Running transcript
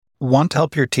Want to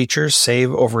help your teachers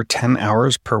save over 10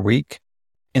 hours per week?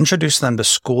 Introduce them to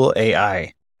School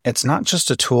AI. It's not just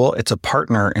a tool, it's a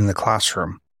partner in the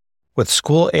classroom. With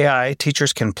School AI,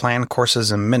 teachers can plan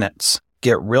courses in minutes,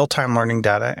 get real-time learning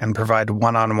data, and provide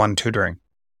one-on-one tutoring.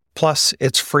 Plus,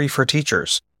 it's free for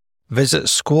teachers. Visit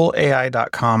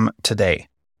schoolai.com today.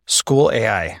 School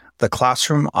AI, the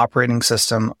classroom operating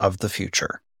system of the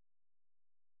future.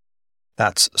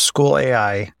 That's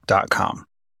schoolai.com.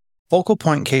 Focal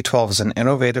Point K-12 is an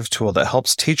innovative tool that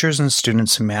helps teachers and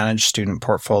students manage student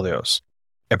portfolios.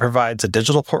 It provides a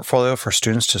digital portfolio for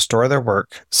students to store their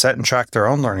work, set and track their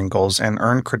own learning goals, and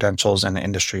earn credentials and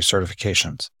industry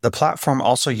certifications. The platform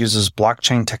also uses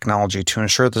blockchain technology to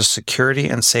ensure the security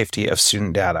and safety of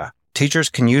student data. Teachers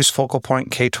can use Focal Point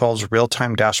K-12's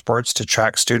real-time dashboards to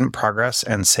track student progress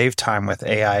and save time with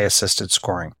AI-assisted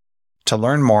scoring. To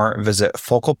learn more, visit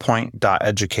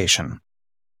focalpoint.education.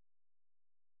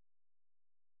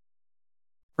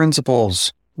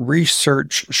 Principals,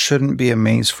 research shouldn't be a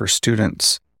maze for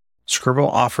students. Scribble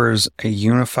offers a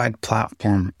unified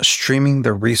platform streaming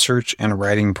the research and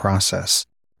writing process.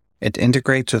 It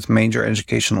integrates with major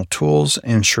educational tools,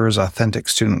 ensures authentic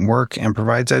student work, and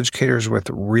provides educators with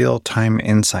real-time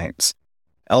insights.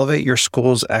 Elevate your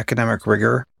school's academic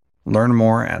rigor. Learn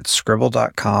more at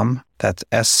scribble.com. That's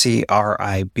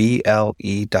scrible.com.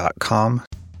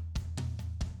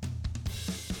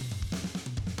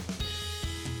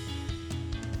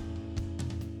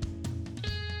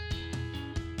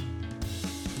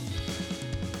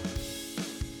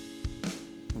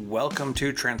 Welcome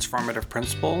to Transformative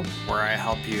Principal, where I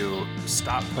help you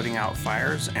stop putting out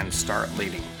fires and start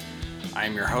leading.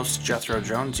 I'm your host, Jethro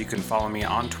Jones. You can follow me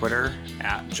on Twitter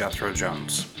at Jethro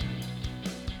Jones.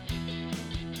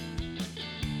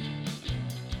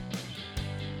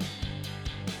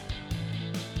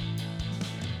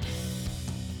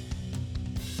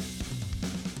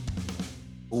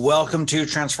 Welcome to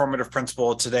Transformative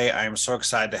Principal. Today, I am so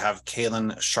excited to have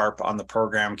Cahlan Sharp on the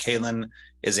program. Cahlan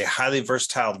is a highly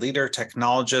versatile leader,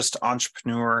 technologist,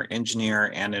 entrepreneur,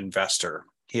 engineer, and investor.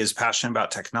 He is passionate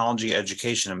about technology,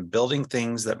 education, and building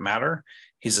things that matter.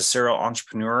 He's a serial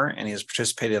entrepreneur, and he has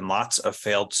participated in lots of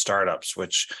failed startups,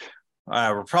 which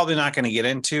we're probably not going to get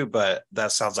into, but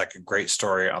that sounds like a great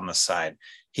story on the side.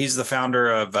 He's the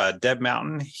founder of Deb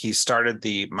Mountain. He started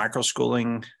the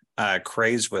microschooling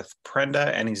craze with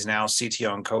Prenda, and he's now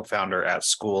CTO and co-founder at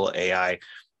School AI,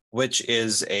 which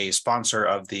is a sponsor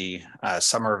of the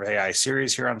Summer of AI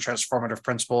series here on Transformative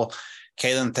Principal.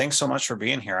 Cahlan, thanks so much for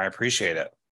being here. I appreciate it.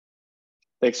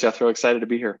 Thanks, Jethro. Excited to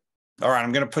be here. All right,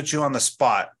 I'm going to put you on the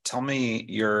spot. Tell me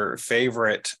your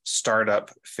favorite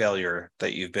startup failure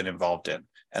that you've been involved in,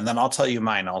 and then I'll tell you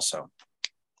mine also.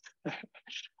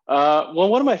 Well,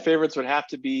 one of my favorites would have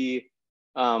to be,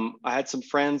 I had some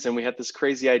friends and we had this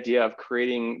crazy idea of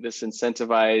creating this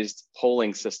incentivized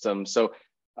polling system. So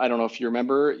I don't know if you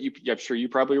remember, I'm sure you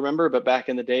probably remember, but back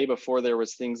in the day before there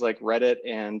was things like Reddit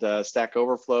and Stack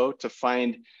Overflow, to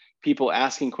find people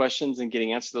asking questions and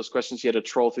getting answers to those questions, you had to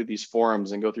troll through these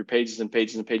forums and go through pages and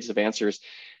pages and pages of answers.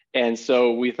 And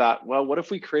so we thought, well, what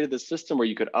if we created this system where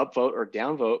you could upvote or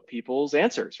downvote people's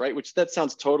answers, right? Which that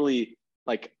sounds totally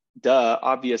like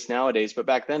obvious nowadays, but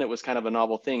back then it was kind of a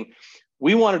novel thing.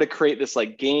 We wanted to create this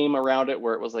like game around it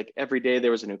where it was like every day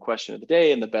there was a new question of the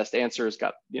day and the best answers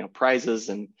got, prizes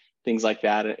and things like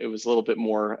that. It was a little bit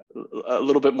more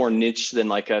niche than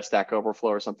like a Stack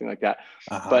Overflow or something like that.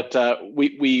 Uh-huh. But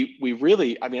we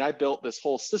really, I built this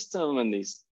whole system and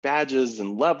these badges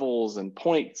and levels and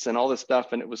points and all this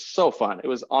stuff. And it was so fun. It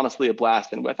was honestly a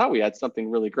blast. And I thought we had something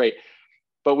really great.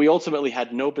 But we ultimately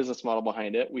had no business model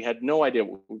behind it. We had no idea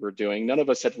what we were doing. None of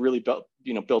us had really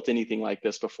built anything like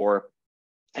this before.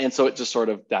 And so it just sort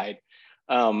of died.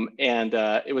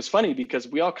 It was funny because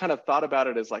we all kind of thought about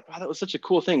it as like, wow, that was such a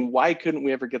cool thing. Why couldn't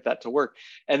we ever get that to work?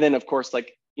 And then of course, 4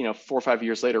 or 5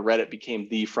 years later, Reddit became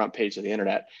the front page of the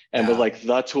internet and was like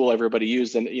the tool everybody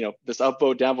used. And, this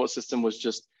upvote downvote system was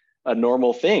just a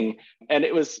normal thing. And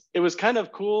it was kind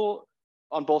of cool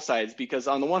on both sides, because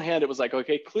on the one hand, it was like,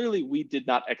 okay, clearly we did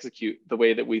not execute the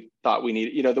way that we thought we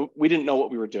needed, we didn't know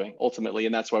what we were doing ultimately.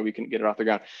 And that's why we couldn't get it off the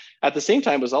ground. At the same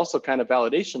time, it was also kind of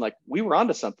validation, like we were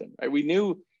onto something, right? We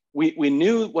knew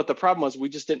what the problem was. We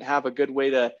just didn't have a good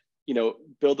way to,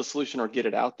 build a solution or get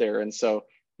it out there. And so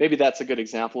maybe that's a good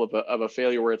example of a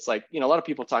failure where it's like, a lot of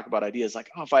people talk about ideas like,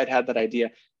 oh, if I'd had that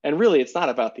idea. And really, it's not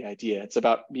about the idea. It's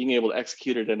about being able to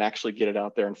execute it and actually get it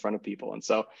out there in front of people. And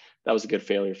so that was a good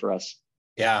failure for us.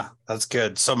 Yeah, that's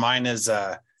good. So mine is,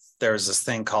 there's this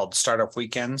thing called Startup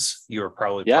Weekends. You were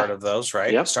probably part of those,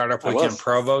 right? Yep, Startup Weekend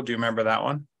Provo. Do you remember that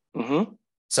one? Mm-hmm.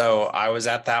 So I was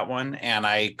at that one, and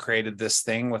I created this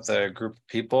thing with a group of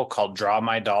people called Draw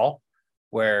My Doll,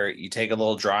 where you take a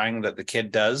little drawing that the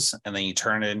kid does, and then you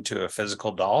turn it into a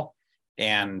physical doll.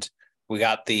 And we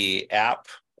got the app,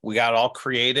 we got all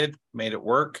created, made it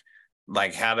work,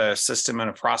 like had a system and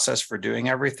a process for doing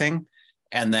everything.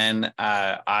 And then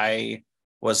I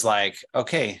was like,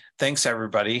 okay, thanks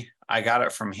everybody. I got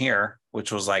it from here,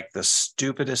 which was like the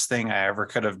stupidest thing I ever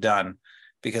could have done,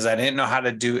 because I didn't know how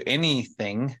to do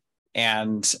anything.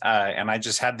 And I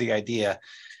just had the idea.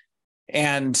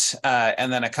 And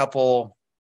then a couple,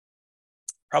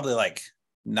 probably like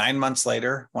 9 months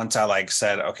later, once I like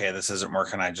said, okay, this isn't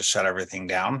working, I just shut everything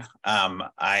down.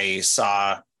 I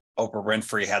saw Oprah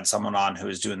Winfrey had someone on who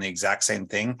was doing the exact same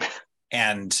thing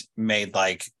and made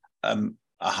like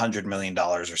 $100 million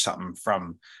or something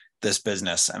from this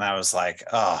business. And I was like,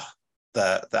 oh,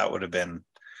 that would have been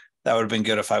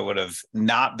good if I would have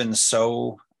not been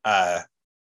so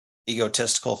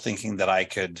egotistical, thinking that I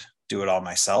could do it all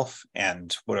myself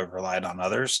and would have relied on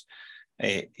others.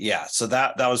 Yeah, so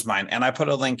that was mine. And I put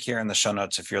a link here in the show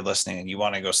notes if you're listening and you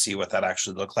want to go see what that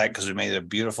actually looked like, because we made a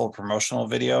beautiful promotional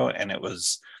video, and it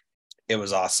was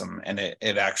awesome. And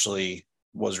it actually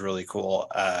was really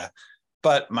cool.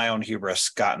 But my own hubris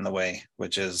got in the way,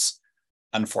 which is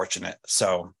unfortunate.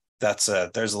 So there's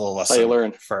a little lesson how you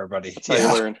learn. for everybody. That's how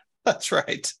you learn. That's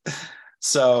right.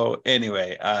 So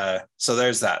anyway, so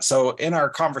there's that. So in our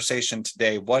conversation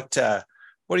today, what do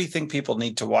you think people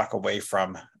need to walk away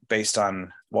from based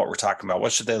on what we're talking about?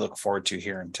 What should they look forward to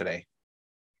hearing today?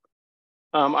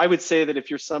 I would say that if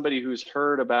you're somebody who's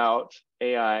heard about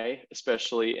AI,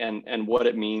 especially, and what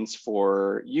it means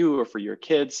for you or for your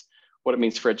kids, what it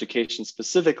means for education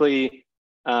specifically,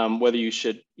 whether you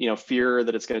should, fear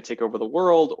that it's going to take over the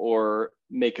world or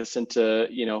make us into,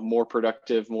 more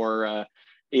productive, more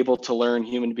able to learn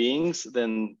human beings,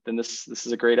 then this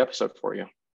is a great episode for you.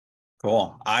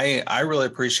 Cool. I really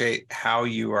appreciate how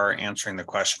you are answering the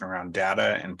question around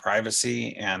data and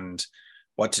privacy and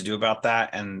what to do about that.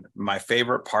 And my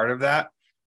favorite part of that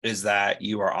is that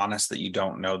you are honest that you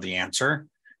don't know the answer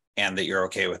and that you're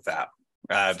okay with that,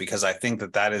 because I think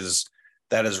that is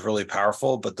really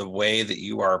powerful. But the way that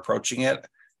you are approaching it,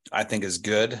 I think, is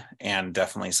good and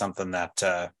definitely something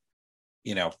that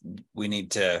we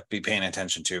need to be paying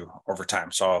attention to over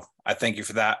time. So I thank you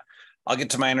for that. I'll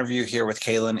get to my interview here with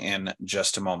Cahlan in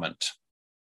just a moment.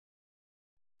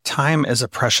 Time is a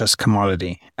precious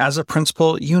commodity. As a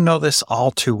principal, you know this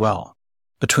all too well.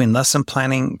 Between lesson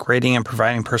planning, grading, and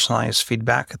providing personalized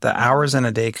feedback, the hours in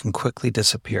a day can quickly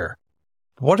disappear.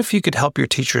 What if you could help your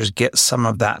teachers get some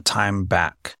of that time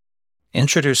back?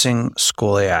 Introducing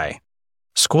School AI.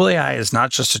 School AI is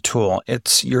not just a tool,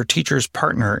 it's your teacher's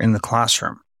partner in the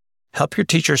classroom. Help your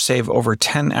teachers save over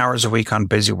 10 hours a week on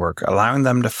busy work, allowing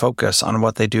them to focus on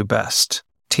what they do best,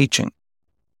 teaching.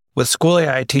 With School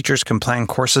AI, teachers can plan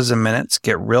courses in minutes,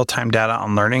 get real-time data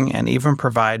on learning, and even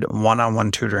provide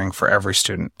one-on-one tutoring for every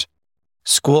student.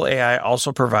 School AI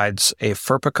also provides a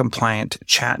FERPA-compliant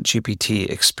ChatGPT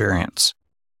experience.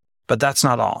 But that's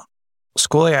not all.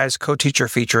 School AI's co-teacher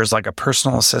feature is like a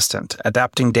personal assistant,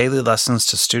 adapting daily lessons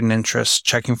to student interests,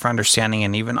 checking for understanding,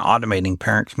 and even automating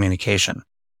parent communication.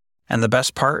 And the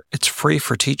best part, it's free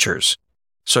for teachers.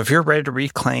 So if you're ready to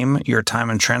reclaim your time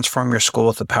and transform your school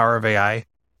with the power of AI,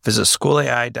 visit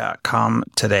schoolai.com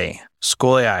today.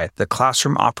 School AI, the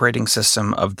classroom operating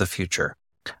system of the future.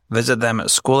 Visit them at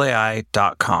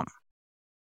schoolai.com.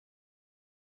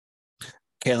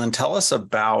 Cahlan, tell us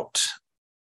about,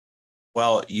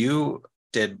 you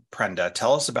did Prenda.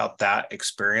 Tell us about that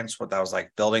experience, what that was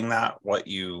like building that,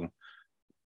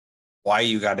 why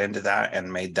you got into that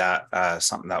and made that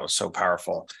something that was so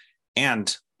powerful.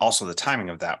 And also the timing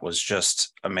of that was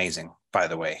just amazing, by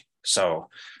the way. So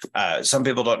some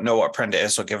people don't know what Prenda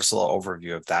is, so give us a little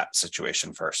overview of that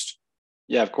situation first.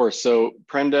 Yeah, of course. So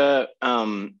Prenda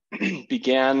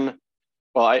began,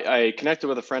 I connected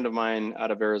with a friend of mine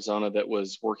out of Arizona that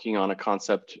was working on a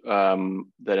concept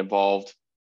that involved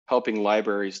helping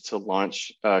libraries to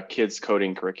launch kids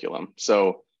coding curriculum.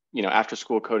 So after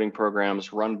school coding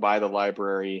programs run by the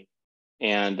library.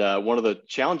 And one of the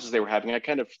challenges they were having, I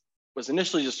kind of was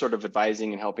initially just sort of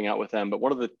advising and helping out with them. But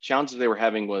one of the challenges they were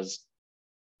having was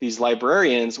these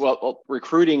librarians,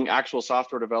 recruiting actual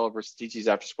software developers to teach these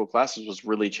after school classes was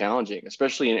really challenging,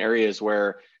 especially in areas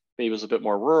where maybe it was a bit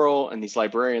more rural. And these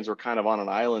librarians were kind of on an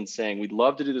island saying, we'd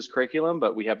love to do this curriculum,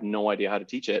 but we have no idea how to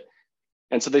teach it.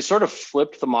 And so they sort of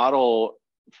flipped the model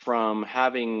from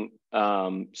having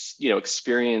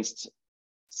experienced,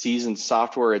 seasoned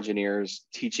software engineers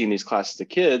teaching these classes to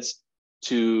kids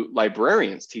to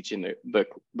librarians teaching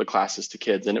the classes to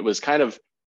kids. And it was kind of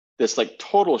this like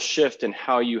total shift in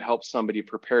how you help somebody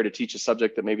prepare to teach a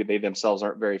subject that maybe they themselves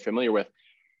aren't very familiar with.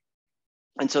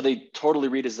 And so they totally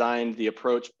redesigned the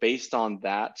approach based on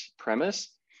that premise.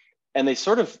 And they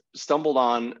sort of stumbled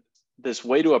on this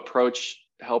way to approach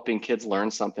helping kids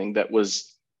learn something that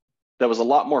was a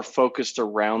lot more focused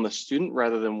around the student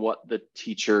rather than what the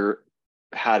teacher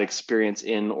had experience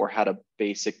in or had a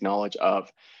basic knowledge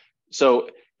of.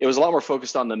 So it was a lot more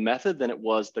focused on the method than it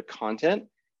was the content,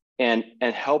 and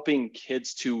helping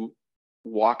kids to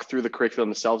walk through the curriculum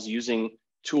themselves using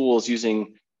tools,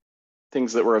 using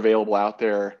things that were available out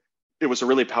there. It was a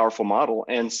really powerful model.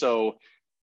 And so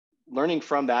learning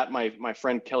from that, my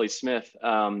friend Kelly Smith,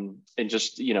 in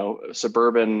just,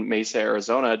 suburban Mesa,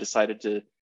 Arizona, decided to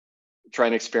try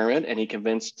an experiment, and he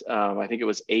convinced, I think it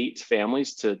was 8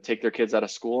 families to take their kids out of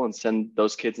school and send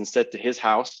those kids instead to his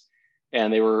house.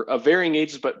 And they were of varying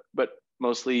ages, but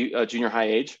mostly junior high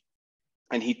age.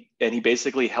 And he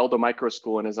basically held a micro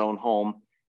school in his own home.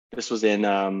 This was in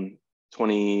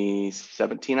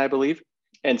 2017, I believe.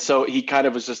 And so he kind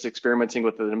of was just experimenting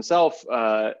with it himself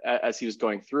as he was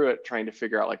going through it, trying to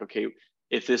figure out like, okay,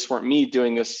 if this weren't me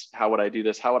doing this, how would I do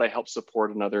this? How would I help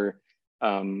support another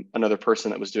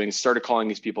person that was doing it? Started calling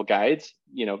these people guides,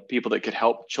 people that could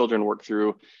help children work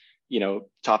through,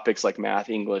 topics like math,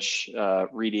 English,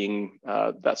 reading,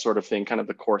 that sort of thing, kind of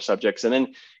the core subjects, and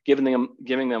then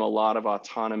giving them a lot of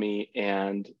autonomy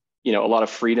and, a lot of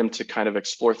freedom to kind of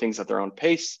explore things at their own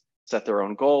pace, set their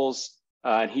own goals.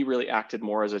 And he really acted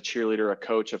more as a cheerleader, a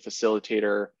coach, a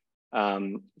facilitator,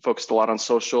 focused a lot on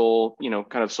social,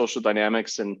 kind of social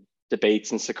dynamics and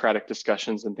debates and Socratic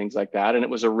discussions and things like that. And it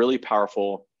was a really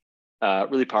powerful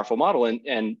model,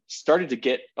 and started to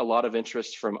get a lot of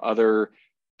interest from other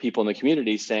people in the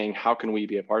community saying, how can we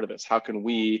be a part of this? How can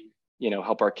we,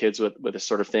 help our kids with this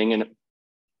sort of thing? And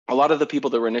a lot of the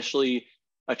people that were initially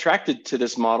attracted to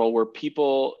this model were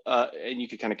people, and you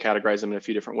could kind of categorize them in a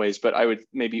few different ways, but I would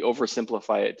maybe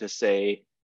oversimplify it to say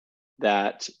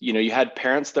that, you had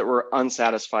parents that were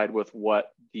unsatisfied with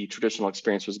what the traditional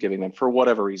experience was giving them for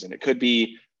whatever reason. It could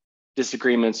be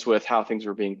disagreements with how things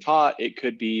were being taught. It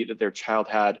could be that their child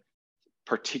had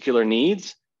particular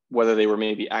needs, whether they were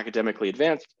maybe academically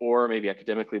advanced or maybe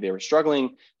academically they were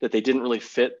struggling, that they didn't really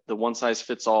fit the one size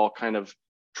fits all kind of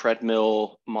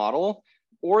treadmill model,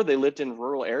 or they lived in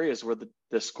rural areas where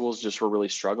the schools just were really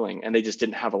struggling and they just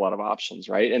didn't have a lot of options,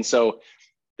 right? And so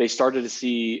they started to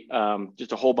see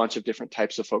just a whole bunch of different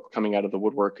types of folk coming out of the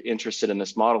woodwork interested in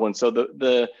this model. And so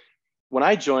when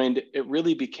I joined, it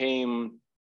really became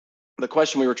the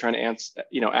question we were trying to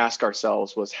ask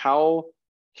ourselves was, how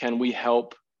can we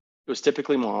help? It was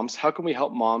typically moms. How can we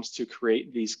help moms to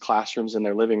create these classrooms in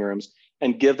their living rooms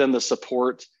and give them the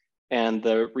support and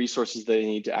the resources they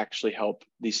need to actually help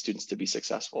these students to be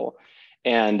successful?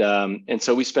 And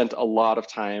so we spent a lot of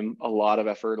time, a lot of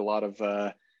effort, a lot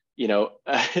of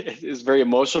it's very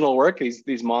emotional work.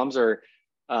 These moms are,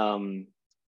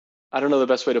 I don't know the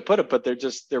best way to put it, but they're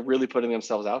really putting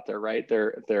themselves out there, right?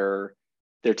 They're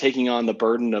taking on the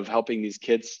burden of helping these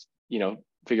kids,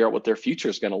 figure out what their future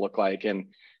is going to look like. And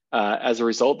as a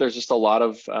result, there's just a lot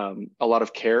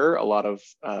of care, a lot of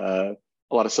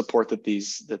support that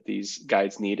these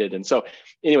guides needed. And so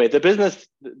anyway, the business,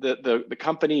 the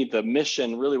company, the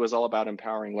mission really was all about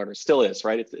empowering learners. Still is,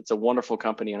 right? It's a wonderful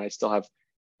company, and I still have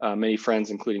many friends,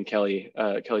 including Kelly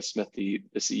Smith, the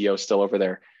CEO, still over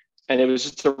there. And it was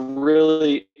just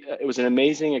it was an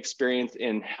amazing experience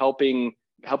in helping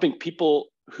people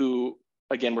who,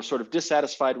 again, were sort of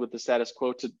dissatisfied with the status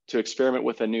quo to experiment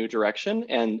with a new direction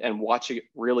and watch it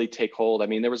really take hold. I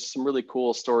mean, there was some really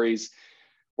cool stories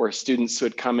where students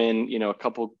would come in, a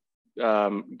couple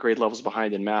grade levels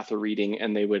behind in math or reading,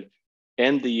 and they would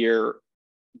end the year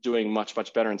doing much,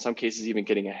 much better, in some cases even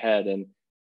getting ahead. And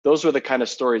those were the kind of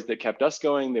stories that kept us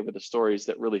going. They were the stories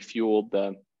that really fueled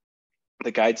the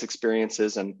guides'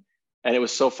 experiences. And it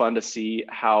was so fun to see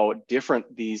how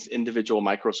different these individual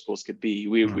micro schools could be.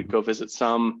 We'd go visit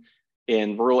some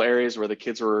in rural areas where the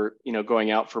kids were,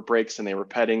 going out for breaks and they were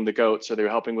petting the goats, or they were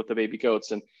helping with the baby goats.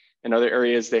 And in other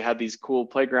areas, they had these cool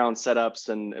playground setups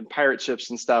and pirate ships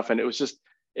and stuff. And it was just,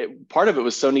 part of it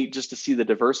was so neat just to see the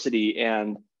diversity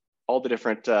and all the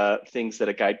different things that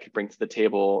a guide could bring to the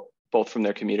table, both from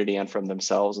their community and from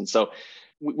themselves. And so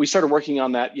we started working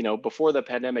on that, before the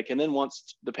pandemic. And then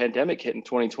once the pandemic hit in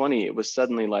 2020, it was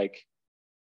suddenly like,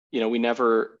 we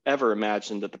never, ever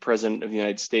imagined that the president of the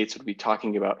United States would be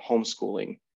talking about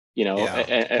homeschooling,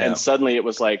 and suddenly it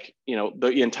was like,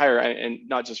 the entire, and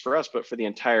not just for us, but for the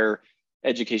entire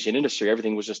education industry,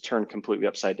 everything was just turned completely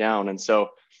upside down. And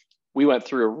so we went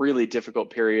through a really difficult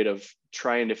period of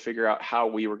trying to figure out how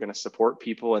we were going to support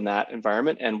people in that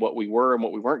environment, and what we were and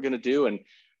what we weren't going to do, and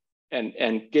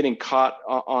getting caught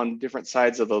on different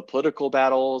sides of the political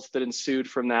battles that ensued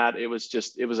from that. It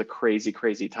was a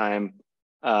crazy time.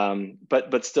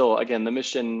 But still, again, the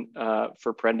mission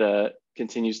for Prenda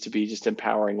continues to be just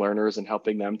empowering learners and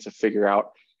helping them to figure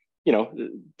out,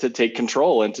 to take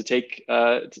control and to take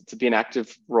to be an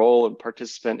active role and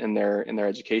participant in their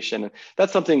education. And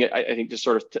that's something I think, just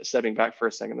sort of stepping back for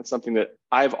a second, that's something that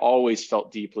I've always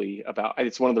felt deeply about.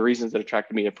 It's one of the reasons that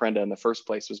attracted me to Prenda in the first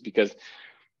place, was because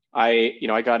I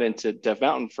got into Dev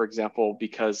Mountain, for example,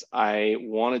 because I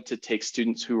wanted to take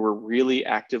students who were really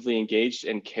actively engaged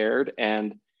and cared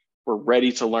and were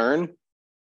ready to learn,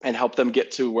 and help them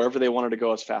get to wherever they wanted to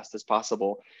go as fast as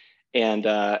possible. And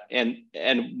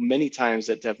many times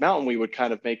at Dev Mountain, we would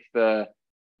kind of make the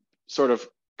sort of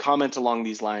comment along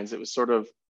these lines. It was sort of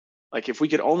like, if we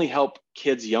could only help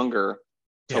kids younger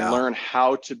to learn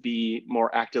how to be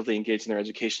more actively engaged in their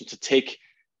education, to take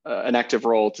an active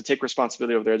role, to take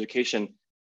responsibility over their education,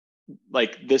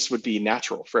 like, this would be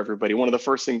natural for everybody. One of the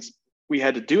first things we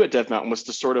had to do at Dev Mountain was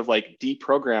to sort of like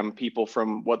deprogram people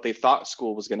from what they thought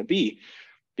school was going to be.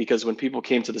 Because when people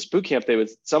came to this boot camp,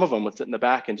 some of them would sit in the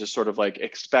back and just sort of like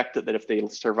expect that if they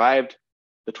survived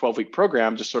the 12-week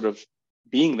program, just sort of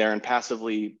being there and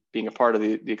passively being a part of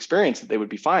the experience, that they would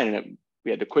be fine. And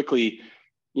we had to quickly,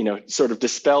 sort of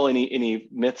dispel any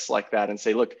myths like that and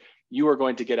say, look, you are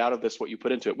going to get out of this what you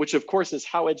put into it, which of course is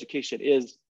how education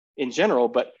is in general,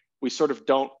 but we sort of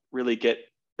doesn't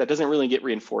really get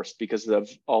reinforced because of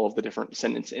all of the different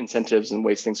incentives and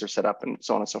ways things are set up and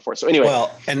so on and so forth. So anyway.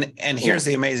 Well, and here's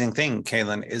the amazing thing,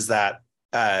 Cahlan, is that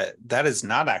that is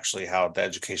not actually how the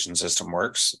education system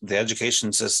works. The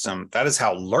education system, that is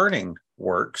how learning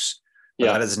works, but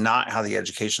that is not how the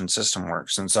education system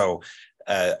works. And so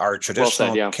our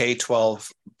traditional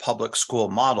K-12 public school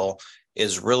model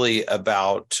is really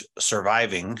about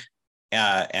surviving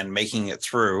and making it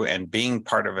through and being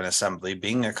part of an assembly,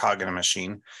 being a cog in a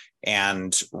machine.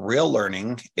 And real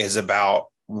learning is about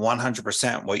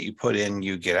 100% what you put in,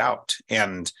 you get out.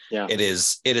 And it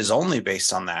is only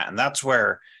based on that. And that's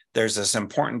where there's this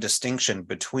important distinction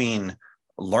between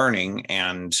learning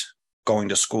and going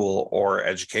to school or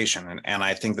education. And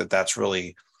I think that that's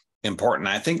really important.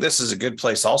 I think this is a good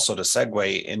place also to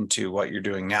segue into what you're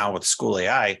doing now with School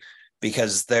AI,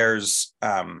 because there's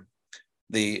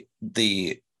the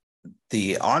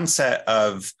onset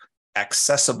of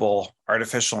accessible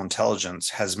artificial intelligence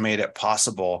has made it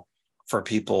possible for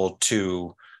people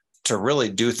to really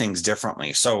do things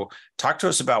differently. So talk to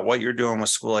us about what you're doing with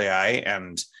School AI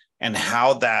and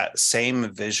how that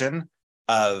same vision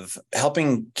of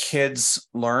helping kids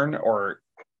learn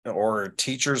or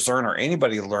teachers learn or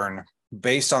anybody learn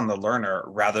based on the learner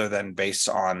rather than based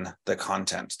on the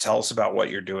content. Tell us about what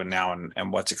you're doing now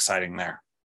and what's exciting there.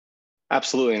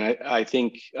 Absolutely. And I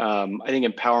think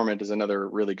empowerment is another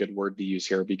really good word to use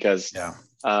here, because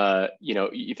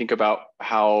you think about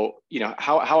how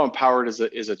empowered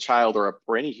is a child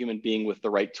or any human being with the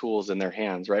right tools in their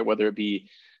hands, right? Whether it be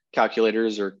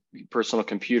calculators or personal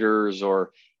computers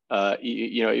or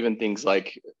even things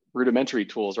like rudimentary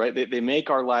tools, right? They make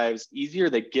our lives easier.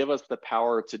 They give us the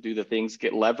power to do the things,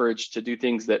 get leverage to do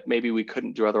things that maybe we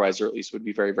couldn't do otherwise, or at least would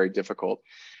be very, very difficult.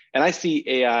 And I see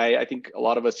AI, I think a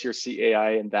lot of us here see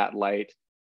AI in that light.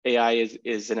 AI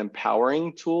is an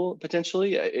empowering tool,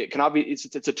 potentially. It cannot be,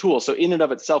 it's a tool. So in and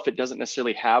of itself, it doesn't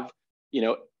necessarily have,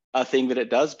 a thing that it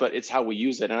does, but it's how we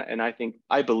use it. And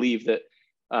I believe that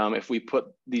if we put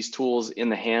these tools in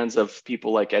the hands of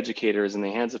people like educators, in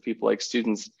the hands of people like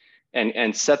students,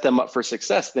 and set them up for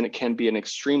success, then it can be an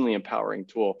extremely empowering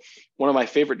tool. One of my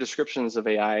favorite descriptions of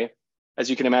AI, as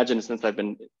you can imagine, since I've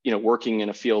been, working in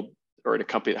a field or in a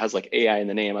company that has like AI in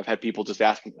the name, I've had people just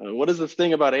asking, what is this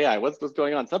thing about AI? What's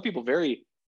going on? Some people very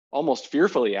almost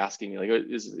fearfully asking me, like,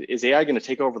 is AI going to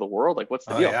take over the world? Like, what's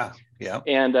the deal? Yeah.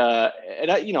 And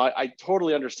I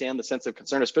totally understand the sense of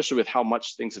concern, especially with how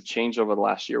much things have changed over the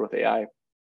last year with AI.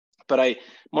 But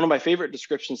one of my favorite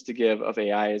descriptions to give of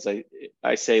AI is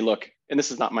I say, look, and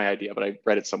this is not my idea, but I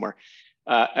read it somewhere.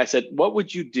 I said, what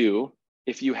would you do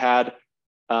if you had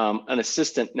an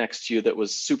assistant next to you that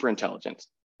was super intelligent,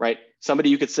 right?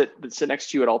 Somebody you could sit next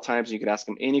to you at all times, and you could ask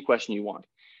them any question you want,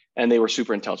 and they were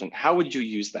super intelligent. How would you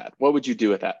use that? What would you do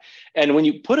with that? And when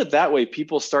you put it that way,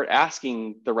 people start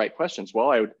asking the right questions.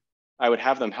 Well, I would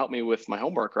have them help me with my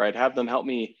homework, or I'd have them help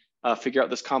me figure out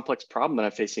this complex problem that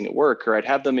I'm facing at work, or I'd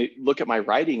have them look at my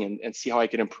writing and see how I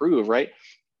can improve, right?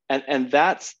 And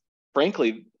that's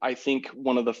frankly, I think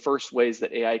one of the first ways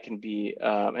that AI can be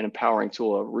an empowering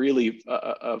tool,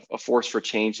 a force for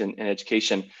change in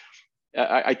education.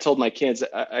 I told my kids,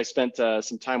 I spent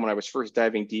some time when I was first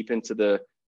diving deep into the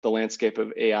landscape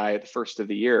of AI at the first of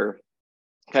the year,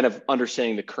 kind of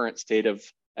understanding the current state of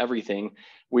everything.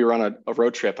 We were on a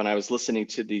road trip and I was listening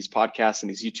to these podcasts and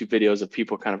these YouTube videos of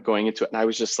people kind of going into it. And I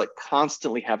was just like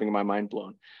constantly having my mind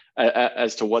blown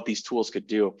as to what these tools could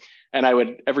do. And I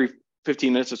would, every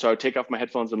 15 minutes or so, I would take off my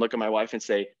headphones and look at my wife and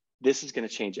say, this is going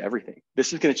to change everything.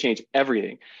 This is going to change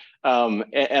everything. And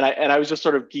I was just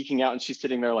sort of geeking out, and she's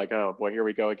sitting there like, oh boy, here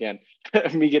we go again.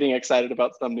 Me getting excited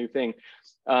about some new thing.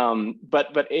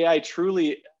 But AI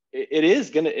truly, it is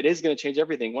gonna change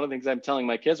everything. One of the things I'm telling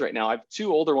my kids right now, I have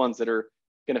two older ones that are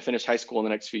going to finish high school in the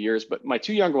next few years, but my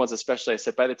two younger ones especially, I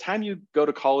said, by the time you go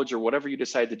to college or whatever you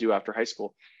decide to do after high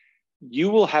school, you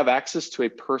will have access to a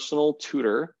personal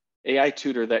tutor, AI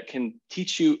tutor, that can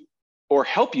teach you or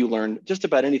help you learn just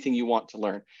about anything you want to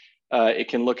learn. It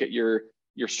can look at your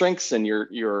strengths and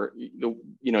your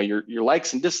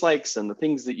likes and dislikes and the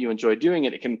things that you enjoy doing.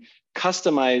 It can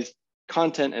customize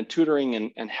content and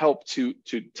tutoring and help to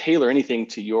tailor anything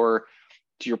to your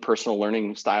personal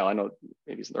learning style. I know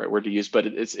maybe isn't the right word to use, but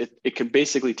it can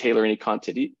basically tailor any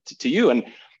content to you. And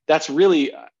that's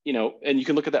really, and you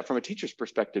can look at that from a teacher's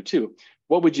perspective too.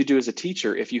 What would you do as a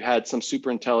teacher if you had some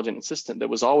super intelligent assistant that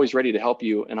was always ready to help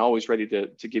you and always ready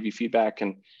to give you feedback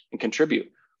and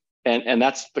contribute? And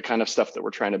that's the kind of stuff that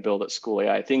we're trying to build at School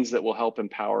AI, things that will help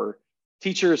empower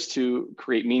teachers to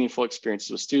create meaningful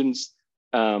experiences with students,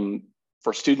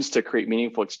 for students to create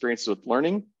meaningful experiences with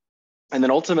learning, and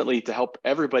then ultimately to help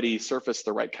everybody surface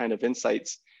the right kind of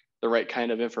insights, the right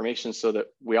kind of information so that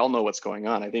we all know what's going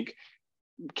on. I think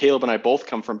Caleb and I both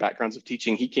come from backgrounds of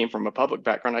teaching. He came from a public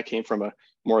background. I came from a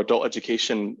more adult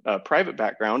education, private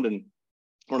background. And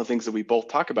one of the things that we both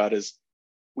talk about is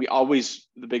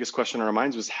the biggest question in our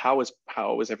minds was, how is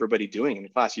everybody doing in the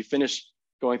class? You finish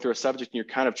going through a subject and you're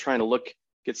kind of trying to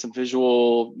get some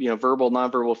visual, verbal,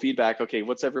 nonverbal feedback. Okay,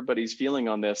 what's everybody's feeling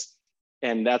on this?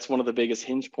 And that's one of the biggest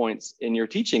hinge points in your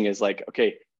teaching is like,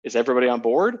 okay, is everybody on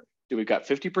board? Do we got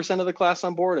 50% of the class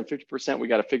on board and 50% we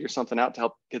got to figure something out to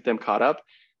help get them caught up?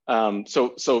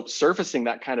 So surfacing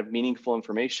that kind of meaningful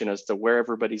information as to where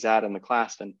everybody's at in the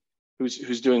class and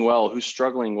who's doing well, who's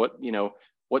struggling,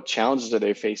 what challenges are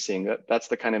they facing? That's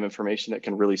the kind of information that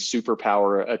can really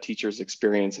superpower a teacher's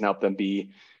experience and help them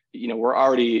be, we're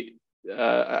already,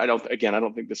 I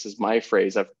don't think this is my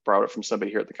phrase. I've borrowed it from somebody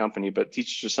here at the company, but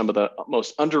teachers are some of the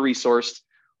most under-resourced,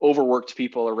 overworked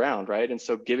people around, right? And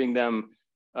so giving them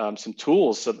some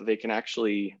tools so that they can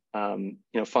actually,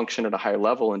 function at a higher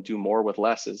level and do more with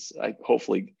less is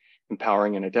hopefully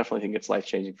empowering. And I definitely think it's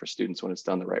life-changing for students when it's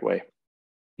done the right way.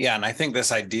 Yeah, and I think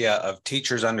this idea of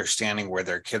teachers understanding where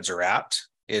their kids are at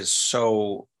is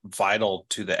so vital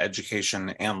to the education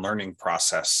and learning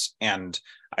process. And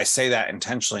I say that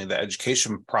intentionally, the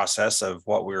education process of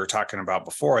what we were talking about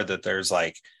before, that there's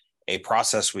like a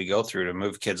process we go through to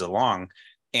move kids along.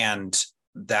 And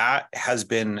that has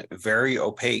been very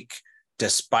opaque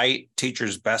despite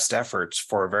teachers' best efforts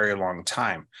for a very long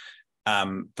time.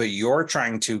 But you're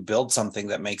trying to build something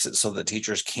that makes it so that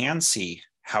teachers can see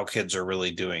how kids are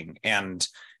really doing. And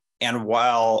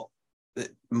while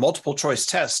multiple choice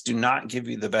tests do not give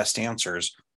you the best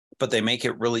answers, but they make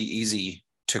it really easy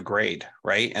to grade,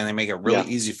 right? And they make it really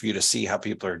easy for you to see how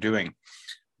people are doing.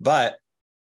 But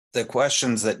the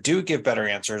questions that do give better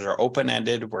answers are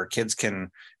open-ended, where kids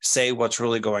can say what's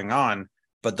really going on,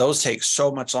 but those take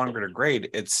so much longer to grade,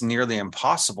 it's nearly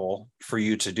impossible for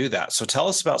you to do that. So tell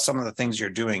us about some of the things you're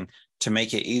doing to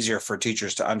make it easier for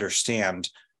teachers to understand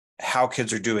how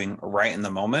kids are doing right in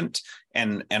the moment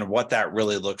and what that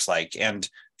really looks like. And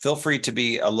feel free to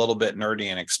be a little bit nerdy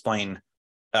and explain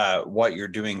what you're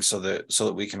doing so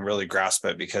that we can really grasp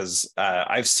it, because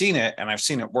I've seen it and I've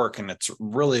seen it work and it's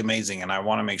really amazing. And I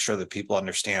want to make sure that people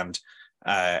understand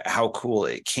how cool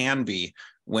it can be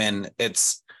when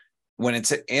it's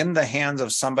in the hands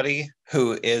of somebody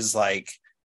who is like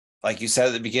you said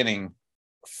at the beginning,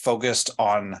 focused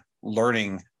on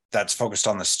learning, that's focused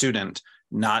on the student,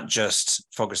 not just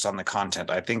focused on the content.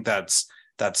 I think that's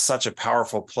such a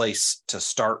powerful place to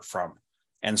start from,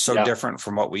 and so different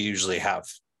from what we usually have.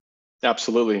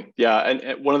 Absolutely. Yeah.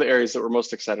 And one of the areas that we're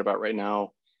most excited about right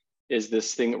now is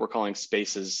this thing that we're calling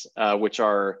spaces, which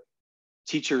are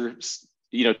teacher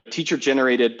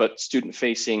generated, but student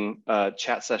facing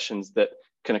chat sessions that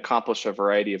can accomplish a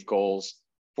variety of goals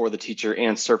for the teacher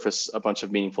and surface a bunch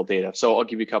of meaningful data. So I'll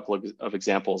give you a couple of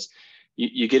examples.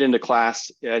 You get into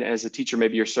class, and as a teacher,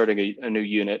 maybe you're starting a new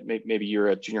unit. Maybe you're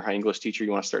a junior high English teacher.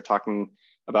 You want to start talking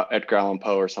about Edgar Allan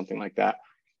Poe or something like that.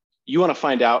 You want to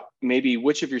find out maybe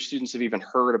which of your students have even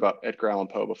heard about Edgar Allan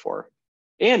Poe before.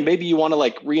 And maybe you want to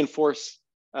like reinforce,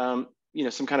 some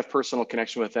kind of personal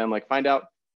connection with them, like find out,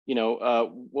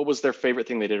 what was their favorite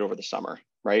thing they did over the summer,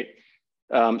 right?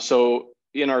 So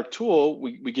in our tool,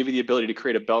 we give you the ability to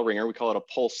create a bell ringer. We call it a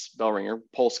pulse bell ringer.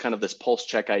 Pulse, kind of this pulse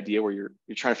check idea where you're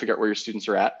trying to figure out where your students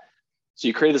are at. So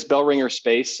you create this bell ringer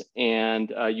space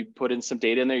and you put in some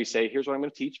data in there. You say, here's what I'm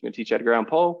going to teach. I'm going to teach Edgar Allan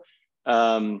Poe.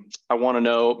 I want to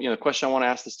know, the question I want to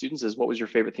ask the students is, what was your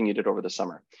favorite thing you did over the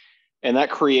summer? And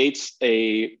that creates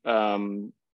a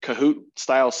Kahoot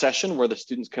style session where the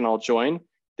students can all join.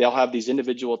 They'll have these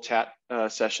individual chat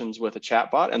sessions with a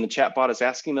chat bot, and the chat bot is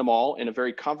asking them all in a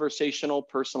very conversational,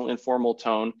 personal, informal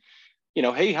tone,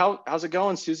 hey, how's it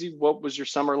going, Susie? What was your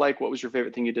summer like? What was your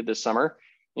favorite thing you did this summer?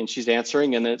 And she's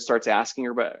answering, and then it starts asking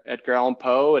her about Edgar Allan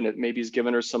Poe, and it maybe is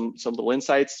giving her some little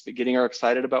insights, getting her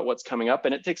excited about what's coming up.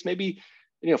 And it takes maybe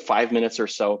 5 minutes or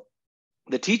so.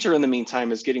 The teacher, in the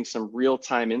meantime, is getting some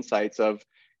real-time insights of,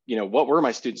 what were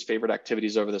my students' favorite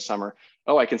activities over the summer?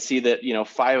 Oh, I can see that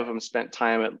 5 of them spent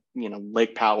time at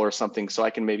Lake Powell or something, so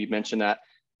I can maybe mention that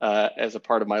as a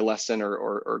part of my lesson,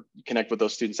 or connect with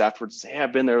those students afterwards and say, hey,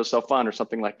 I've been there, it was so fun, or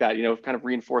something like that, kind of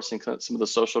reinforcing some of the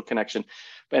social connection.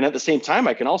 And at the same time,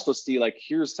 I can also see, like,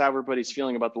 here's how everybody's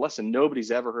feeling about the lesson.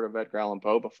 Nobody's ever heard of Edgar Allan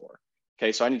Poe before.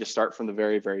 Okay, so I need to start from the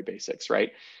very, very basics,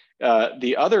 right?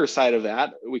 The other side of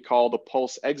that, we call the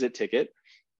pulse exit ticket,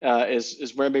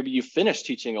 is where maybe you finish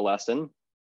teaching a lesson.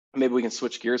 Maybe we can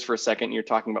switch gears for a second. You're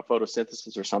talking about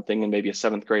photosynthesis or something in maybe a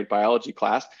 7th grade biology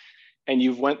class, and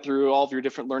you've went through all of your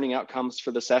different learning outcomes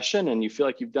for the session, and you feel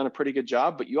like you've done a pretty good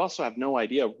job, but you also have no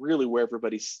idea really where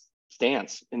everybody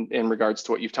stands in regards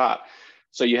to what you've taught.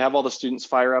 So you have all the students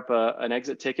fire up an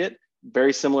exit ticket,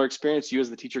 very similar experience. You as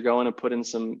the teacher go in and put in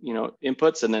some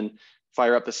inputs, and then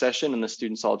fire up the session, and the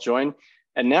students all join.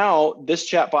 And now this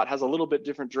chatbot has a little bit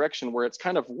different direction where it's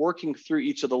kind of working through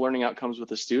each of the learning outcomes with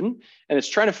the student, and it's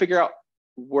trying to figure out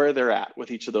where they're at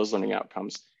with each of those learning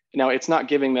outcomes. Now, it's not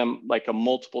giving them like a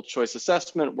multiple choice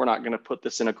assessment. We're not going to put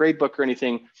this in a grade book or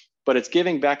anything, but it's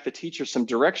giving back the teacher some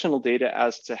directional data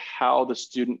as to how the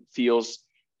student feels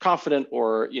confident,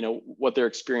 or what their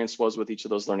experience was with each of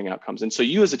those learning outcomes. And so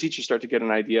you as a teacher start to get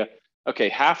an idea, okay,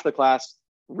 half the class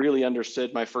really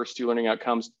understood my first 2 learning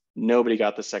outcomes. Nobody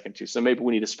got the second 2. So maybe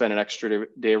we need to spend an extra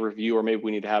day of review, or maybe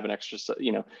we need to have an extra,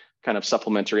 kind of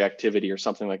supplementary activity or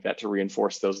something like that to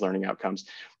reinforce those learning outcomes.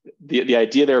 The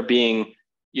idea there being,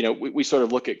 we sort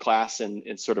of look at class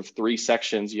in sort of 3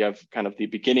 sections. You have kind of the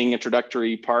beginning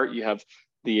introductory part, you have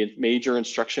the major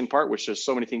instruction part, which there's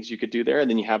so many things you could do there. And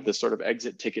then you have this sort of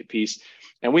exit ticket piece.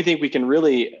 And we think we can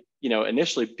really,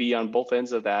 initially be on both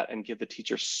ends of that and give the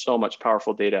teacher so much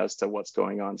powerful data as to what's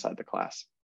going on inside the class.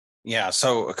 Yeah.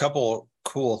 So a couple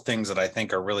cool things that I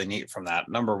think are really neat from that.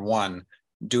 Number one,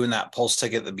 doing that pulse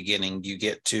ticket at the beginning, you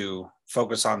get to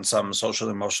focus on some social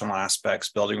emotional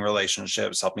aspects, building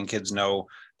relationships, helping kids know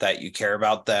that you care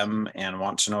about them and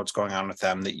want to know what's going on with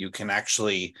them, that you can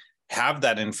actually have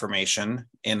that information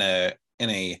in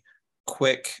a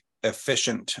quick,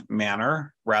 efficient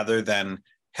manner, rather than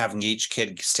having each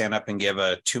kid stand up and give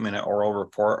a 2-minute oral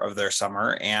report of their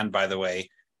summer. And by the way,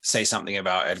 say something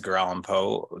about Edgar Allan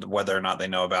Poe, whether or not they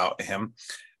know about him.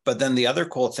 But then the other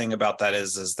cool thing about that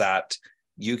is that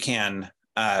you can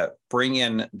bring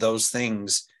in those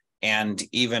things, and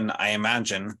even, I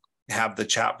imagine, have the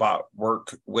chatbot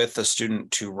work with the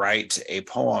student to write a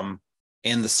poem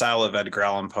in the style of Edgar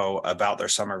Allan Poe about their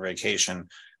summer vacation,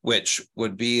 which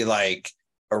would be like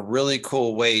a really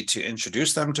cool way to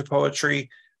introduce them to poetry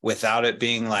without it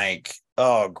being like,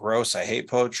 oh, gross, I hate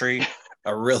poetry.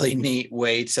 A really neat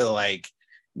way to like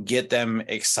get them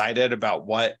excited about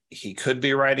what he could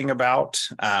be writing about.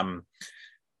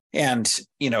 And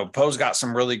Poe's got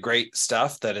some really great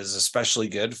stuff that is especially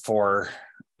good for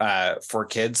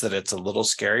kids, that it's a little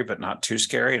scary but not too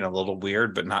scary, and a little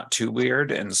weird but not too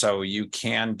weird. And so you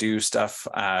can do stuff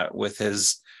with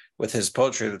his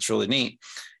poetry that's really neat.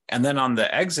 And then on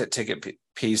the exit ticket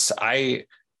piece, I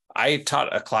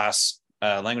taught a class,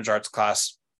 language arts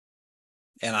class,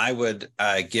 and I would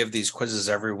give these quizzes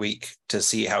every week to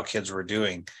see how kids were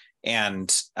doing.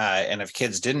 And if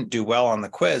kids didn't do well on the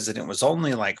quiz, and it was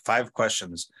only like 5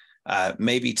 questions,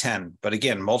 maybe 10, but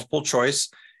again, multiple choice.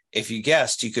 If you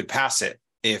guessed, you could pass it.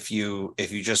 If you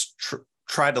just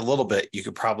tried a little bit, you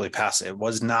could probably pass it. It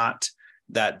was not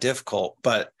that difficult,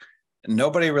 but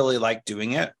nobody really liked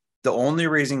doing it. The only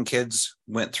reason kids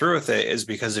went through with it is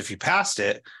because if you passed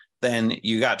it, then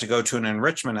you got to go to an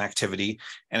enrichment activity.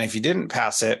 And if you didn't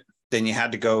pass it, then you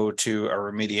had to go to a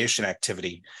remediation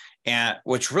activity. and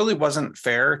which really wasn't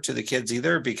fair to the kids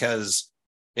either, because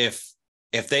if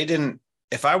they didn't,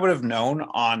 if I would have known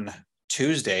on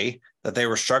Tuesday that they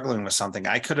were struggling with something,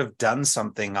 I could have done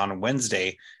something on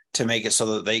Wednesday to make it so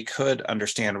that they could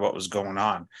understand what was going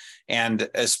on. And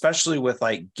especially with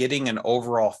like getting an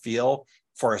overall feel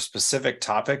for a specific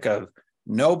topic of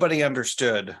nobody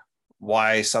understood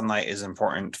why sunlight is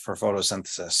important for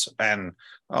photosynthesis. And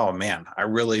oh man, I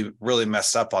really, really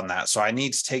messed up on that. So I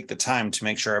need to take the time to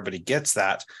make sure everybody gets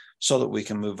that so that we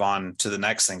can move on to the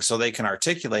next thing, so they can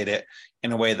articulate it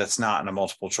in a way that's not in a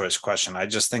multiple choice question. I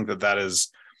just think that that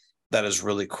is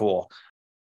really cool.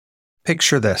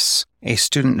 Picture this: a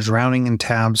student drowning in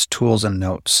tabs, tools, and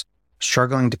notes,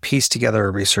 struggling to piece together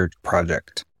a research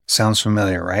project. Sounds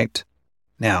familiar, right?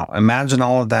 Now, imagine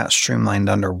all of that streamlined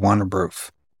under one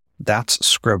roof. That's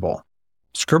Scribble.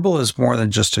 Scribble is more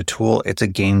than just a tool, it's a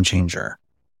game changer.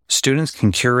 Students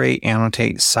can curate,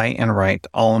 annotate, cite, and write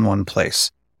all in one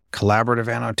place.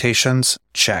 Collaborative annotations?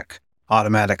 Check.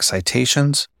 Automatic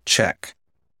citations? Check.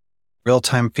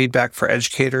 Real-time feedback for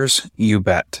educators? You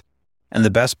bet. And the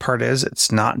best part is,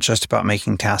 it's not just about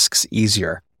making tasks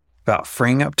easier, it's about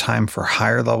freeing up time for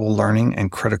higher-level learning and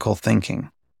critical thinking.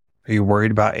 Are you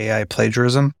worried about AI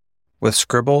plagiarism? With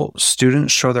Scribble,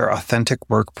 students show their authentic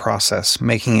work process,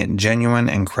 making it genuine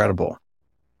and credible.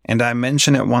 And I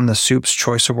mentioned it won the Soup's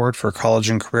Choice Award for College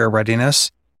and Career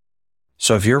Readiness.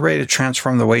 So if you're ready to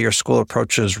transform the way your school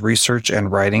approaches research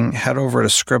and writing, head over to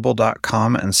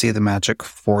scribble.com and see the magic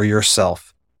for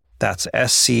yourself. That's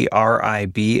scrible.com.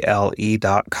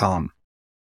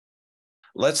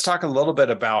 Let's talk a little bit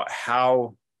about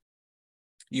how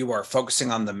you are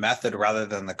focusing on the method rather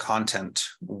than the content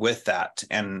with that.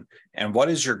 And what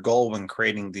is your goal when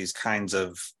creating these kinds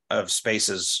of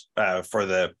spaces for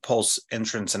the Pulse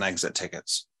entrance and exit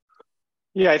tickets?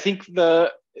 Yeah, I think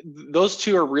those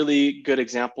two are really good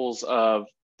examples of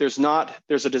there's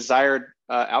a desired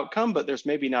outcome, but there's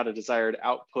maybe not a desired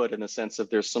output, in the sense of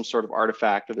there's some sort of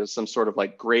artifact or there's some sort of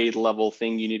like grade level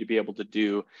thing you need to be able to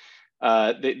do.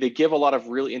 They give a lot of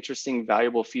really interesting,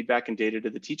 valuable feedback and data to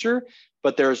the teacher,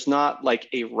 but there's not like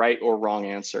a right or wrong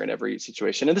answer in every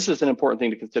situation. And this is an important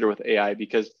thing to consider with AI,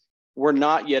 because we're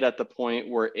not yet at the point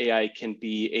where AI can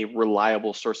be a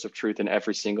reliable source of truth in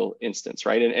every single instance,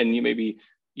 right? And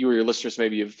you or your listeners,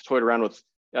 maybe you've toyed around with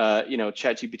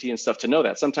ChatGPT and stuff to know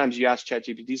that. Sometimes you ask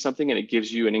ChatGPT something and it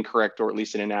gives you an incorrect or at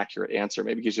least an inaccurate answer.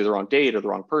 Maybe it gives you the wrong date or the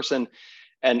wrong person.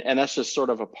 And that's just sort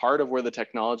of a part of where the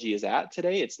technology is at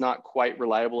today. It's not quite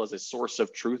reliable as a source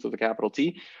of truth with a capital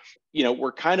T.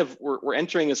 We're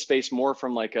entering a space more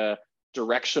from like a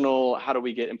directional, how do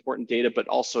we get important data, but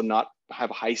also not have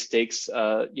high stakes,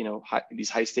 these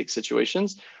high stakes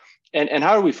situations. And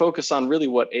how do we focus on really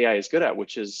what AI is good at,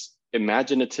 which is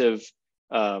imaginative,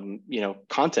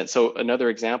 content. So another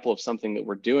example of something that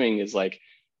we're doing is like,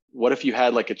 what if you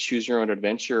had like a choose your own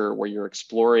adventure where you're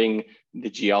exploring the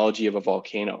geology of a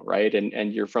volcano, right?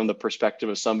 And you're from the perspective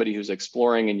of somebody who's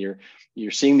exploring, and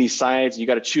you're seeing these sides, you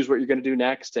got to choose what you're going to do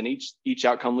next. And each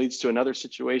outcome leads to another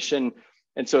situation.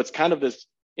 And so it's kind of this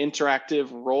interactive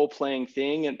role-playing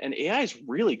thing. And AI is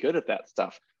really good at that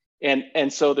stuff.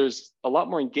 And so there's a lot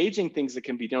more engaging things that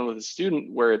can be done with a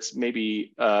student where it's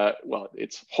maybe,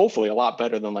 it's hopefully a lot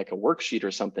better than like a worksheet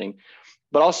or something.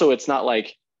 But also it's not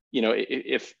like,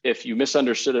 if you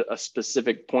misunderstood a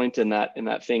specific point in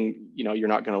that thing, you're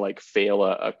not going to like fail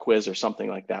a quiz or something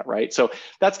like that, right? So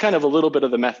that's kind of a little bit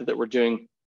of the method that we're doing.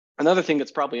 Another thing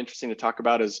that's probably interesting to talk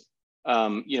about is,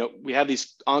 we have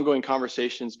these ongoing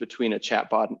conversations between a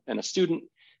chatbot and a student,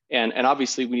 and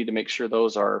obviously we need to make sure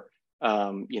those are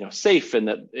safe, and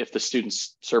that if the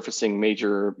student's surfacing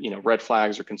major, red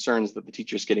flags or concerns, that the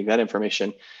teacher's getting that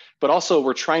information. But also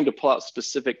we're trying to pull out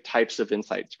specific types of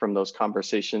insights from those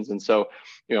conversations. And so,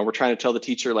 we're trying to tell the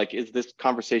teacher, like, is this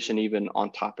conversation even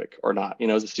on topic or not?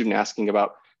 Is the student asking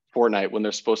about Fortnite when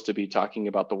they're supposed to be talking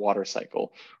about the water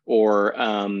cycle? Or,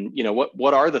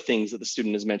 what are the things that the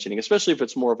student is mentioning, especially if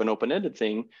it's more of an open-ended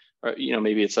thing, or,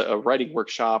 maybe it's a writing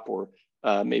workshop, or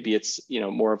maybe it's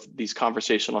more of these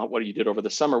conversational, what you did over the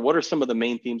summer. What are some of the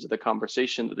main themes of the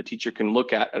conversation that the teacher can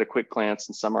look at a quick glance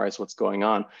and summarize what's going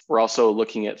on? We're also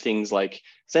looking at things like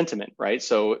sentiment, right?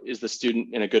 So is the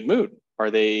student in a good mood?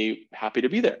 Are they happy to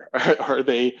be there? Are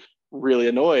they really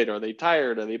annoyed? Are they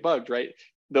tired? Are they bugged, right?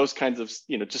 Those kinds of,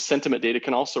 just sentiment data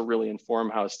can also really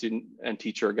inform how a student and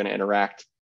teacher are going to interact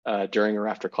during or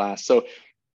after class. So,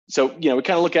 we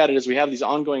kind of look at it as we have these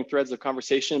ongoing threads of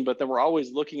conversation, but then we're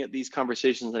always looking at these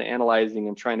conversations and analyzing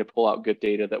and trying to pull out good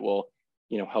data that will,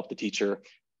 help the teacher.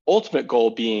 Ultimate goal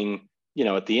being,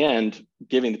 at the end,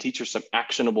 giving the teacher some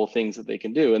actionable things that they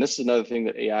can do. And this is another thing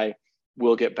that AI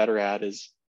will get better at, is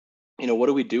what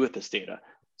do we do with this data?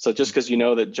 So just because you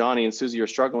know that Johnny and Susie are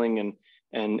struggling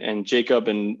and Jacob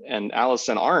and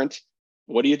Allison aren't,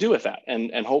 what do you do with that?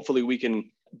 And hopefully we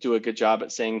can do a good job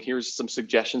at saying, here's some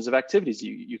suggestions of activities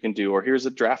you can do, or here's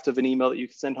a draft of an email that you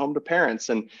can send home to parents,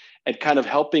 and kind of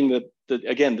helping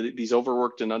these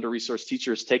overworked and under-resourced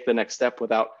teachers take the next step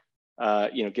without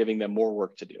giving them more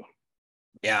work to do.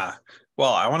 Yeah.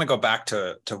 Well, I want to go back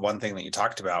to one thing that you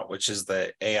talked about, which is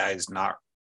that AI is not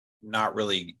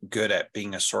really good at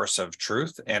being a source of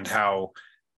truth, and how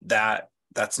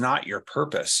that's not your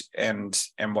purpose. And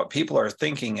what people are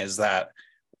thinking is that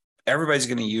everybody's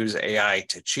going to use AI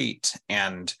to cheat.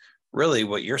 And really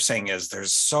what you're saying is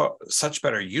there's such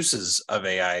better uses of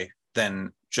AI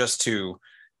than just to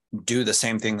do the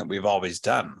same thing that we've always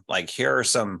done. Like, here are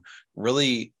some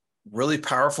really, really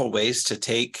powerful ways to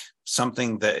take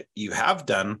something that you have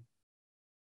done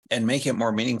and make it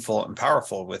more meaningful and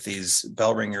powerful with these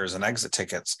bell ringers and exit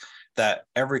tickets that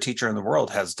every teacher in the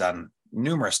world has done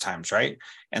numerous times, right?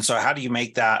 And so how do you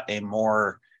make that a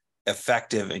more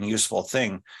effective and useful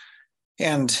thing?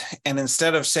 And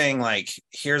instead of saying, like,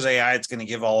 here's AI, it's going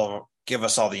to give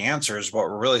us all the answers, what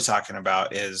we're really talking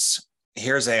about is,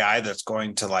 here's AI that's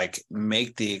going to, like,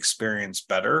 make the experience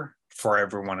better for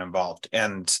everyone involved.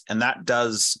 And that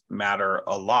does matter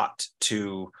a lot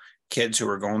to kids who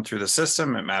are going through the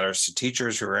system. It matters to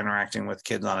teachers who are interacting with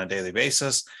kids on a daily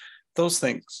basis. Those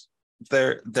things,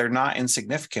 they're not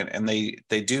insignificant, and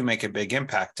they do make a big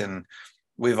impact. And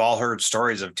we've all heard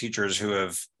stories of teachers who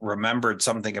have remembered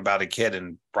something about a kid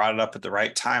and brought it up at the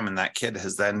right time, and that kid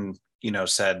has then,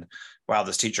 said, wow,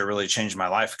 this teacher really changed my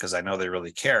life because I know they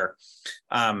really care.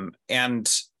 And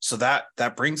so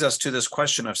that brings us to this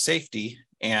question of safety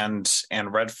and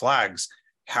red flags.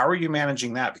 How are you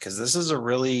managing that? Because this is a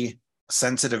really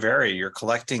sensitive area. You're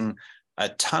collecting a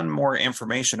ton more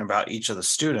information about each of the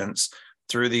students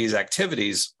through these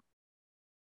activities.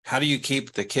 How do you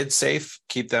keep the kids safe,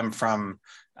 keep them from,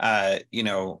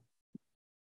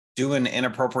 doing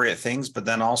inappropriate things, but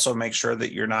then also make sure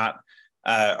that you're not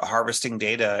harvesting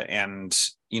data and,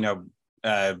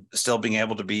 still being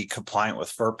able to be compliant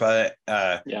with FERPA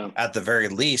at the very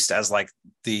least, as like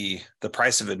the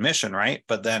price of admission, right?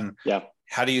 But then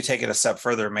how do you take it a step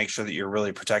further and make sure that you're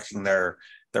really protecting their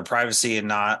privacy and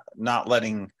not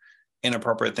letting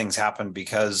inappropriate things happen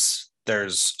because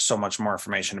there's so much more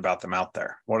information about them out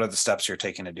there? What are the steps you're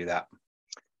taking to do that?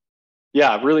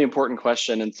 Yeah, really important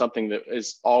question, and something that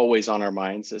is always on our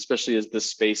minds, especially as this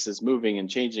space is moving and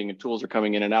changing and tools are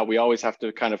coming in and out. We always have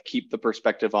to kind of keep the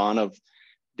perspective on of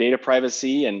data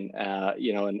privacy and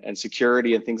and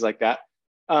security and things like that.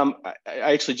 I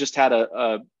actually just had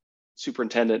a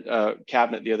superintendent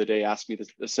cabinet the other day ask me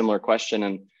a similar question,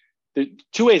 and there are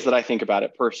two ways that I think about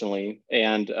it personally.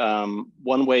 And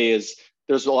one way is,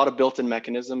 there's a lot of built-in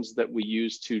mechanisms that we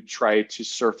use to try to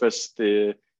surface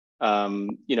the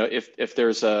if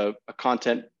there's a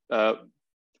content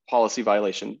policy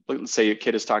violation. Let's say a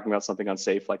kid is talking about something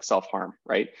unsafe like self-harm,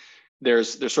 right?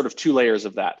 There's sort of two layers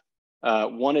of that.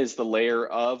 One is the layer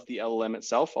of the LLM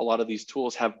itself. A lot of these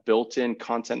tools have built-in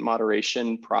content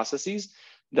moderation processes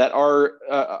that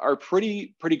are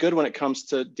pretty good when it comes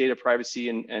to data privacy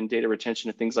and data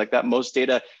retention and things like that. Most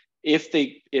data, if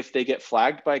they get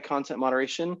flagged by content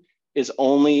moderation, is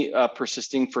only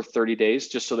persisting for 30 days,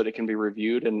 just so that it can be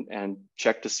reviewed and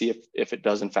checked to see if it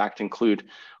does in fact include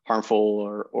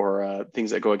harmful or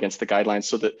things that go against the guidelines,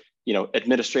 so that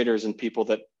administrators and people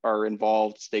that are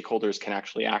involved, stakeholders, can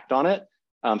actually act on it.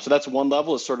 So that's one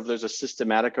level, is sort of, there's a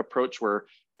systematic approach where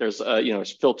there's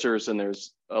there's filters and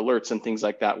there's alerts and things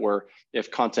like that, where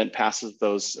if content passes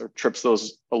those or trips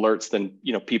those alerts, then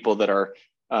people that are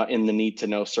in the need to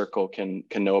know circle can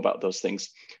know about those things.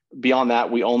 Beyond that,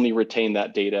 we only retain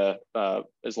that data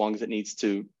as long as it needs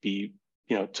to be,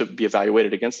 to be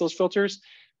evaluated against those filters.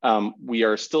 We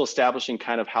are still establishing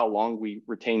kind of how long we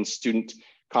retain student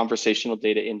conversational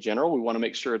data in general. We want to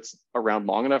make sure it's around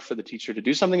long enough for the teacher to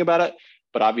do something about it.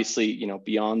 But obviously,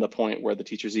 beyond the point where the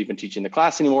teacher's even teaching the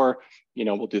class anymore,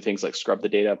 we'll do things like scrub the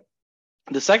data.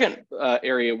 The second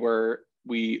area where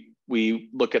we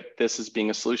look at this as being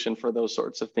a solution for those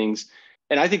sorts of things,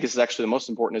 and I think this is actually the most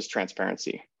important, is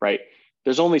transparency, right?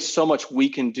 There's only so much we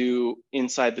can do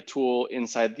inside the tool,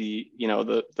 inside the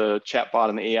chatbot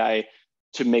and the AI,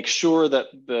 to make sure that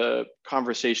the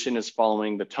conversation is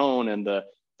following the tone and the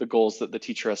goals that the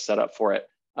teacher has set up for it.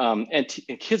 And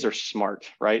kids are smart,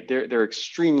 right? They're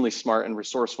extremely smart and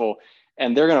resourceful,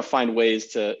 and they're going to find ways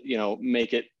to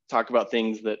make it talk about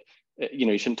things that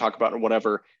you shouldn't talk about or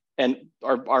whatever. And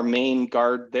our main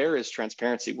guard there is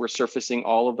transparency. We're surfacing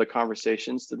all of the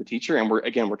conversations to the teacher, and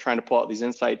we're trying to pull out these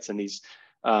insights and these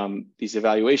these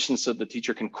evaluations so the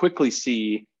teacher can quickly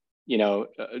see,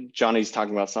 Johnny's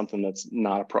talking about something that's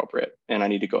not appropriate and I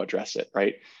need to go address it,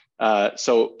 right?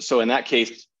 So in that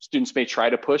case, students may try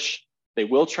to push, they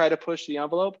will try to push the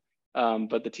envelope,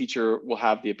 but the teacher will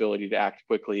have the ability to act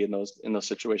quickly in those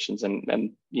situations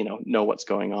and know what's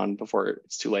going on before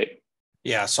it's too late.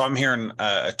 Yeah, so I'm hearing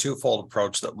a twofold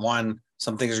approach. That one,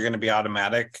 some things are going to be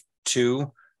automatic.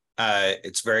 Two,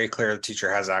 it's very clear the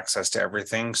teacher has access to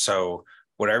everything. So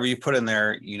whatever you put in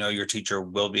there, your teacher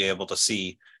will be able to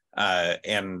see.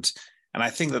 And I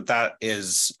think that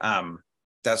is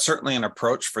that's certainly an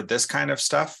approach for this kind of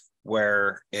stuff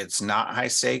where it's not high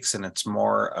stakes and it's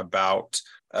more about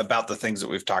the things that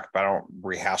we've talked about. I won't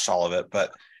rehash all of it,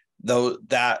 but though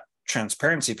that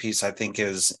transparency piece I think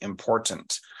is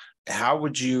important. How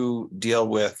would you deal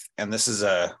with, and this is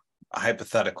a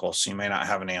hypothetical, so you may not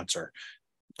have an answer.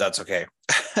 That's okay.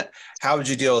 How would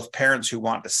you deal with parents who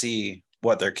want to see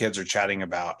what their kids are chatting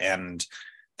about and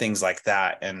things like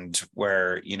that? And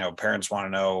where, parents want to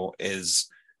know is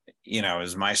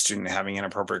my student having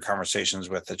inappropriate conversations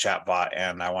with the chat bot?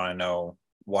 And I want to know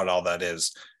what all that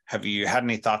is. Have you had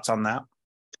any thoughts on that?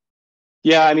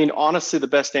 Yeah, I mean, honestly, the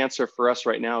best answer for us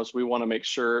right now is we want to make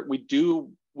sure we do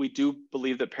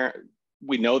believe that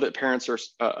we know that parents are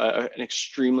an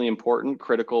extremely important,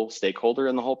 critical stakeholder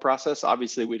in the whole process.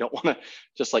 Obviously, we don't want to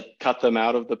just like cut them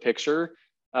out of the picture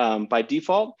by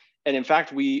default. And in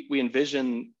fact, we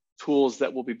envision tools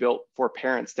that will be built for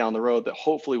parents down the road that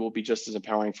hopefully will be just as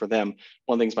empowering for them.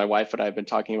 One of the things my wife and I have been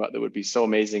talking about that would be so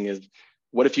amazing is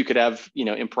what if you could have,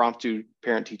 impromptu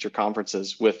parent-teacher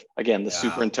conferences with, again, the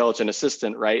super intelligent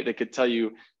assistant, right? That could tell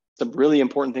you some really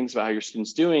important things about how your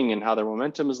student's doing and how their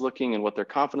momentum is looking and what their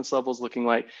confidence level is looking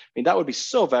like. I mean, that would be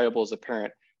so valuable as a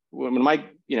parent. When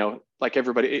like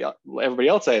everybody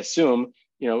else, I assume,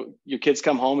 your kids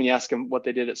come home and you ask them what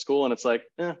they did at school and it's like,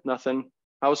 nothing.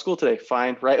 How was school today?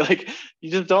 Fine, right? Like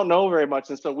you just don't know very much.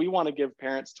 And so we want to give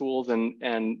parents tools and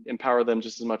empower them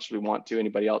just as much as we want to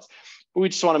anybody else. But we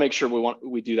just want to make sure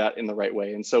we do that in the right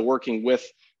way. And so working with,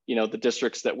 the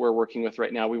districts that we're working with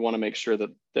right now, we want to make sure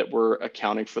that we're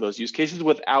accounting for those use cases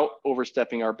without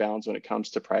overstepping our bounds when it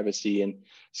comes to privacy and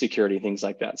security, things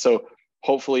like that. So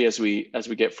hopefully as we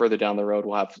get further down the road,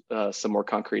 we'll have some more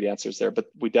concrete answers there, but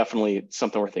we definitely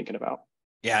something we're thinking about.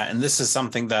 Yeah, and this is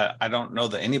something that I don't know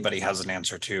that anybody has an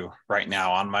answer to right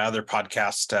now. On my other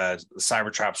podcast,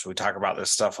 Cyber Traps, we talk about this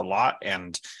stuff a lot,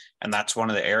 and that's one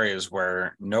of the areas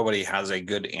where nobody has a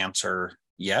good answer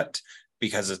yet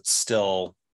because it's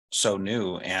still so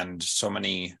new and so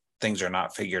many things are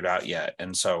not figured out yet.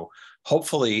 And so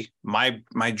hopefully my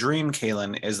dream,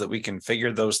 Cahlan, is that we can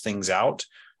figure those things out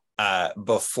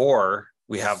before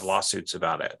we have lawsuits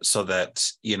about it, so that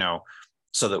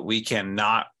we can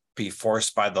not be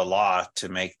forced by the law to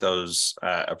make those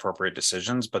appropriate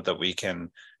decisions, but that we can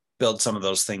build some of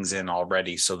those things in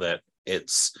already so that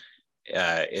it's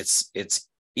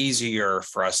easier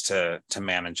for us to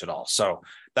manage it all. So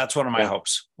that's one of my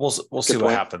hopes. We'll see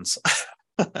what happens.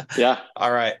 Yeah.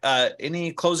 All right.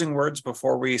 Any closing words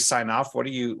before we sign off? What are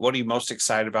you most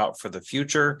excited about for the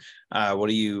future? What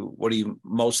are you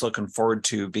most looking forward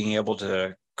to being able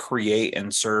to create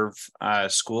and serve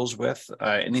schools with?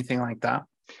 Anything like that?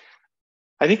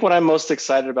 I think what I'm most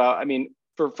excited about, I mean,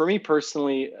 for me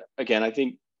personally, again, I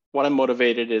think what I'm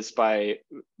motivated is by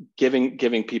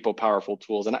giving people powerful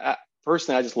tools. And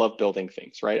personally, I just love building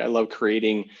things, right? I love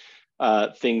creating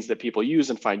things that people use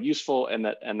and find useful and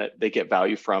that they get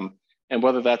value from. And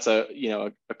whether that's a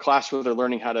class where they're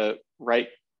learning how to write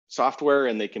software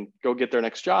and they can go get their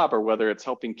next job, or whether it's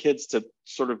helping kids to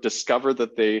sort of discover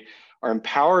that they are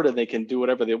empowered and they can do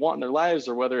whatever they want in their lives,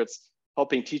 or whether it's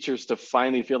helping teachers to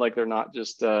finally feel like they're not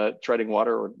just treading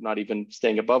water or not even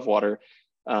staying above water.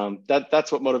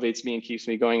 That's what motivates me and keeps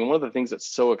me going. And one of the things that's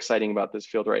so exciting about this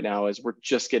field right now is we're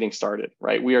just getting started,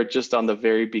 right? We are just on the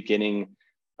very beginning,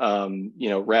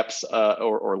 reps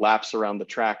or laps around the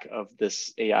track of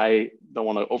this AI. Don't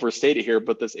want to overstate it here,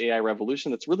 but this AI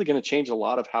revolution that's really going to change a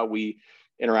lot of how we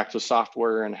interact with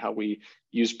software and how we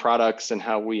use products and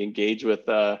how we engage with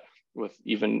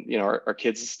even our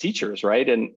kids as teachers, right?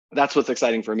 And that's what's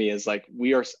exciting for me is like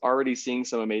we are already seeing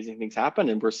some amazing things happen,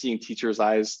 and we're seeing teachers'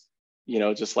 eyes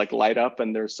just like light up,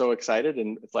 and they're so excited,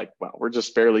 and it's like, wow, we're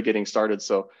just barely getting started.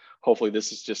 So hopefully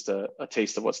this is just a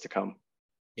taste of what's to come.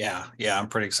 Yeah, I'm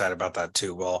pretty excited about that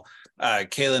too. Well,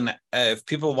 Cahlan, if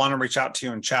people want to reach out to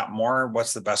you and chat more,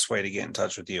 what's the best way to get in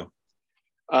touch with you?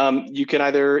 You can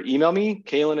either email me,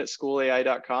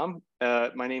 cahlan@schoolai.com.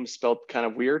 My name's spelled kind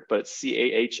of weird, but it's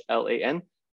Cahlan.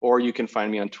 Or you can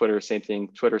find me on Twitter, same thing,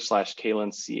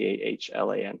 Twitter/Cahlan,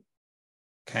 Cahlan.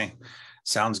 Okay.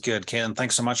 Sounds good. Cahlan,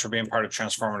 thanks so much for being part of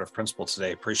Transformative Principal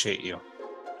today. Appreciate you.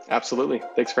 Absolutely.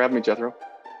 Thanks for having me, Jethro.